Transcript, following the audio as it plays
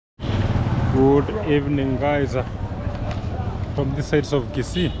Good evening, guys, from the sides of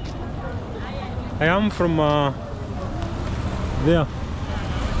Kisii. I am from there,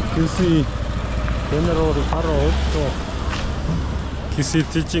 Kisii General Referral Hospital, Kisii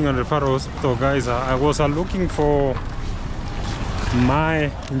Teaching and Referral Hospital, guys. I was looking for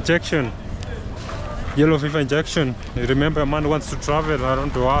my injection, yellow fever injection. You remember, a man wants to travel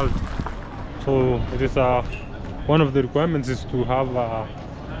around the world, so it is one of the requirements is to have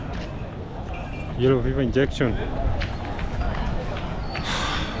yellow fever injection.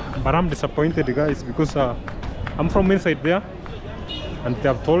 But I'm disappointed, guys, because I'm from inside there and they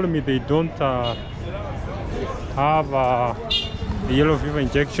have told me they don't have a yellow fever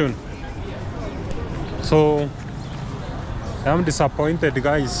injection. So I'm disappointed,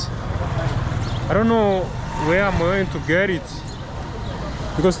 guys. I don't know where I'm going to get it,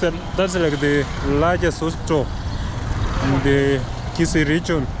 because that's like the largest hospital in the Kisii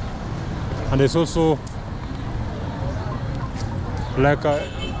region. And there's also like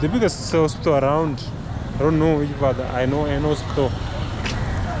the biggest hospital around. I don't know if I know any hospital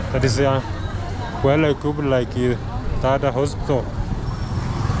that is well equipped like the other hospital.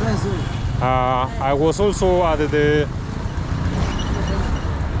 I was also at the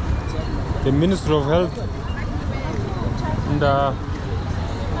Ministry of Health, and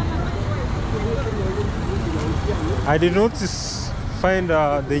I did not find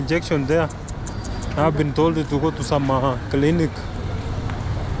the injection there. I've been told to go to some clinic.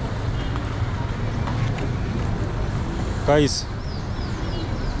 Guys,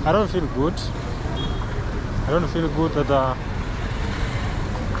 I don't feel good. I don't feel good that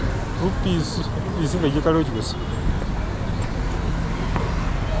rupees is ecological.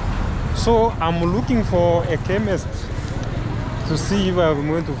 So I'm looking for a chemist to see if I'm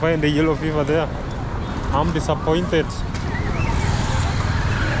going to find the yellow fever there. I'm disappointed.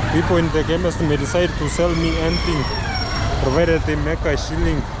 People in the chemist may decide to sell me anything, provided they make a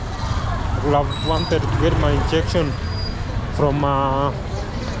shilling. I would have wanted to get my injection from a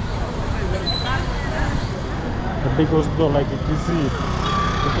big hospital like Kisii,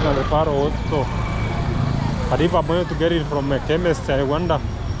 the Paro hospital. But if I'm going to get it from a chemist, I wonder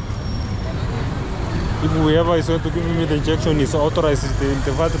if whoever is going to give me the injection is authorized in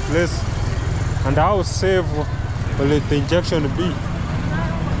the first place, and how safe will the injection be?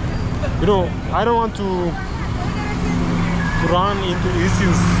 You know, I don't want to run into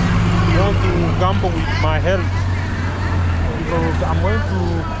issues. I want to gamble with my health. Because I'm going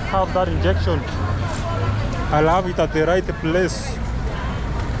to have that injection, I'll have it at the right place.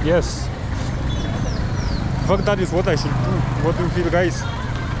 Yes. In fact, that is what I should do. What do you feel, guys?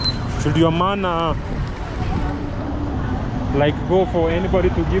 Should your man like go for anybody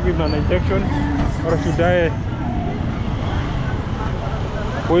to give him an injection, or should I?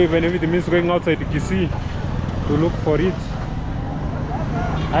 Or even if it means going outside the Kisii to look for it.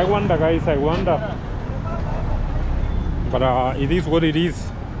 I wonder, guys, I wonder. But it is what it is.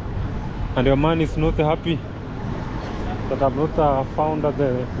 And your man is not happy that I've not found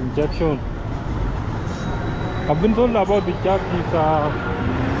the injection. I've been told about the jug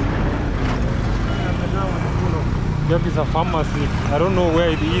is a pharmacy. I don't know where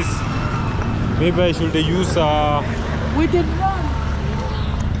it is. Maybe I should use we did run.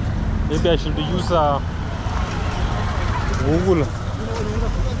 Maybe I should use Google.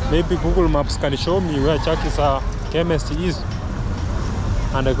 Maybe Google Maps can show me where Chucky's chemist is,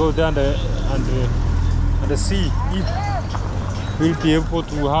 and I go there and see if we'll be able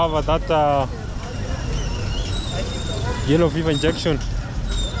to have that yellow fever injection.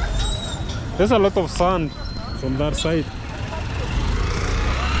 There's a lot of sand from that side,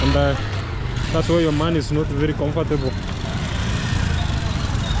 and that's why your man is not very comfortable.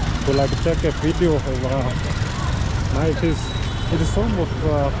 To like take a video of my face. It is almost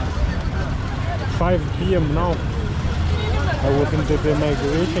 5 p.m. now. I was in the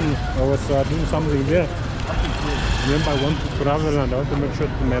migration. I was doing something there. Remember, I want to travel and I want to make sure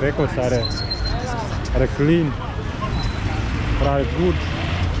that my records are clean, are good.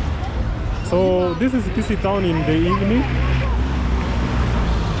 So this is Kisii town in the evening.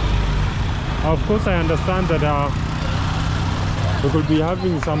 Of course, I understand that we could be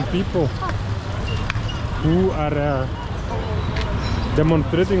having some people who are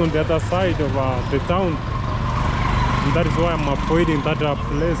demonstrating on the other side of the town, and that is why I'm avoiding that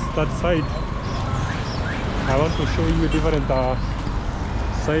place, that side. I want to show you a different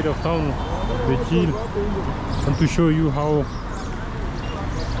side of town, the jail, and to show you how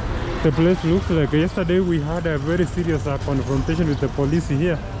the place looks like. Yesterday we had a very serious confrontation with the police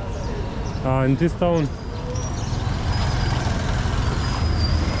here in this town.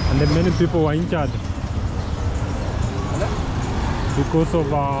 and then many people were injured because of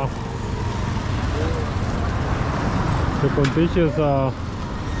the contentious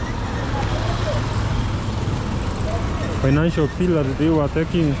financial pillar that they were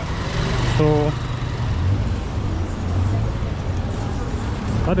taking. So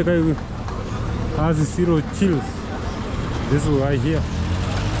that guy has zero chills. This is why here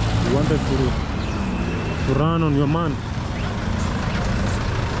you wanted to run on your man.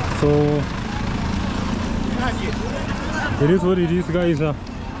 So it is what it is, guys. The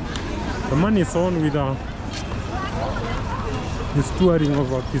man is on with this touring of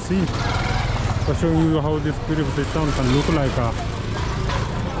Kisii. For showing you how this beautiful town can look like.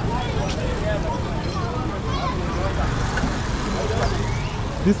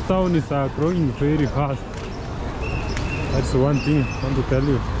 This town is growing very fast. That's one thing I want to tell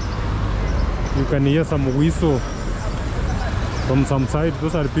you. You can hear some whistle from some side.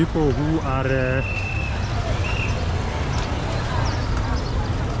 Those are people who are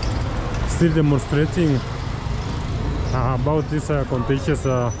still demonstrating about this contentious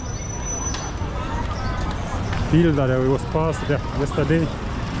bill that was passed yesterday.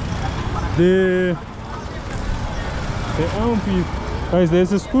 The MP, guys,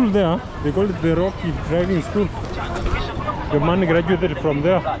 there's a school there. They call it the Rocky Driving School. The man graduated from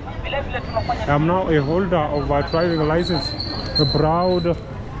there. I'm now a holder of a driving license, a proud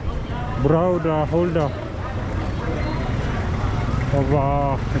holder of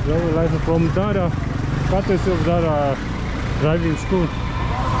a driving license from that courtesy of that driving school,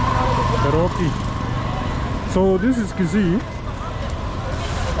 the Rocky. So this is Kisii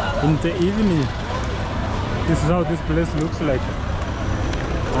in the evening. This is how this place looks like.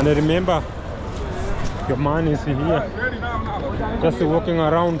 And I remember your man is here just walking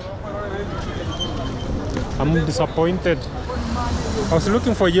around. I'm disappointed. I was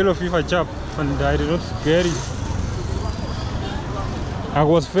looking for yellow fever jab and I did not get it. I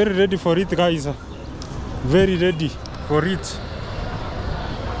was very ready for it, guys. Very ready for it.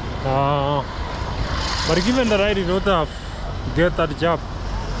 But given that I did not get that job,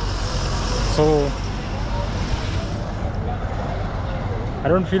 so I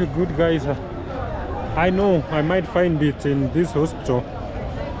don't feel good, guys. I know I might find it in this hospital,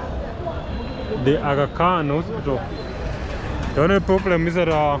 the Aga Khan hospital. The only problem is that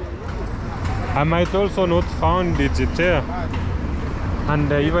I might also not find it there,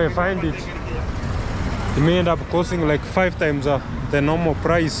 and if I find it, it may end up costing like 5 times the normal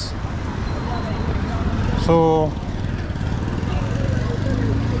price. So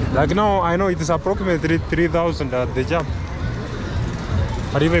like now I know it is approximately 3,000 at the job,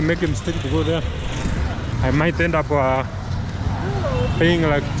 but if I make a mistake to go there, I might end up paying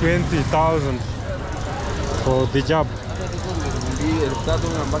like 20,000 for the job.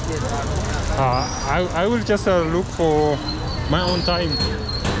 I will just look for my own time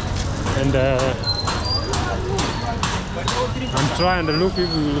and try and look if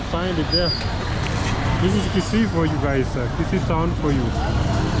we will find it there. This is Kisii for you guys, Kisii town for you.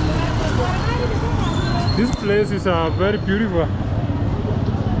 This place is very beautiful,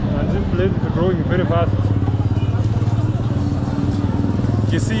 and this place is growing very fast.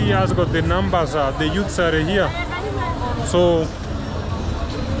 Kisii has got the numbers, the youths are here. So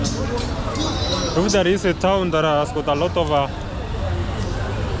if there is a town that has got a lot of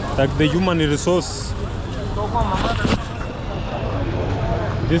like the human resource,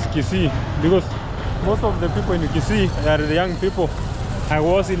 this Kisii, because most of the people in Kisii are the young people. I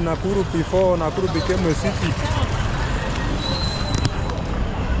was in Nakuru before Nakuru became a city,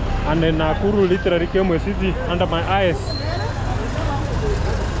 and then Nakuru literally became a city under my eyes.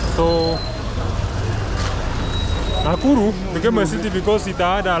 So Nakuru became a city because it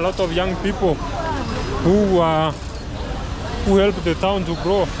had a lot of young people who helped the town to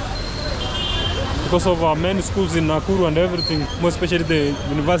grow. Because of many schools in Nakuru and everything, more especially the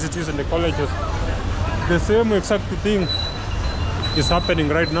universities and the colleges. The same exact thing is happening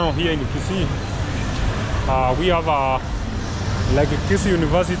right now here in Kisii. We have like Kisii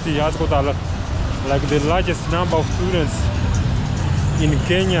University has got like the largest number of students in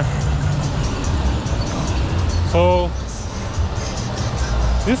Kenya. So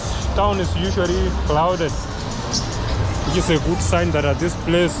this town is usually clouded, which is a good sign that this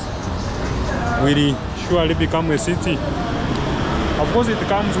place will surely become a city. Of course, it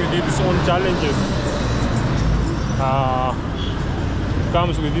comes with its own challenges.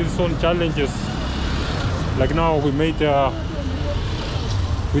 Like now, we might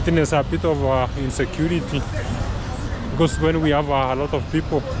witness a bit of insecurity, because when we have a lot of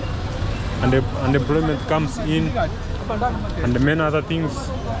people and the unemployment comes in, and many other things.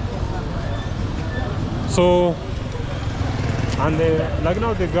 So, and like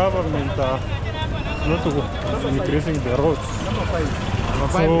now the government not increasing the roads.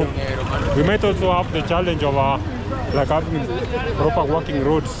 So we might also have the challenge of like having proper working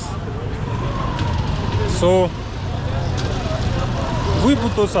roads. So we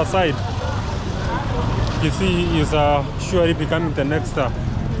put those aside. Kisii is surely becoming the next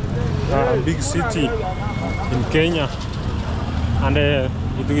big city in Kenya, and it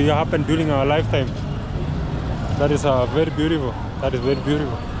will happen during our lifetime. That is very beautiful. That is very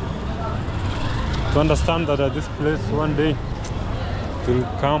beautiful. To understand that this place one day will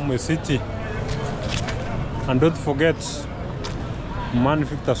become a city. And don't forget, man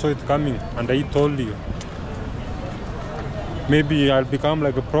Victor saw it coming, and he told you. Maybe I'll become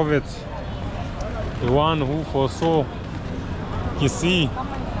like a prophet, the one who foresaw Kisii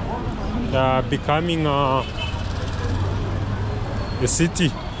becoming a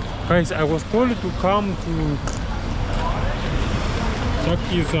city. Guys, I was told to come to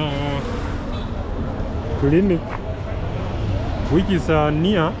Chaki's clinic, which is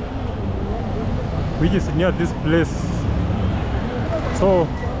near this place. So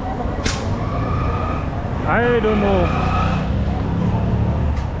I don't know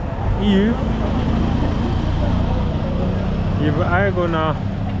if I gonna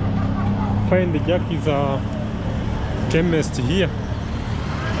find the Jackie's chemist here.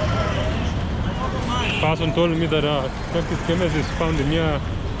 Person told me that Jackie's chemist is found near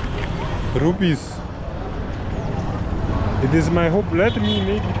Rupees. It is my hope. Let me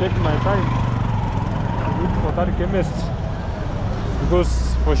maybe take my time to look for that chemist,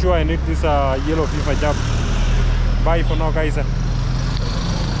 because for sure I need this yellow fever jab. Bye for now, guys.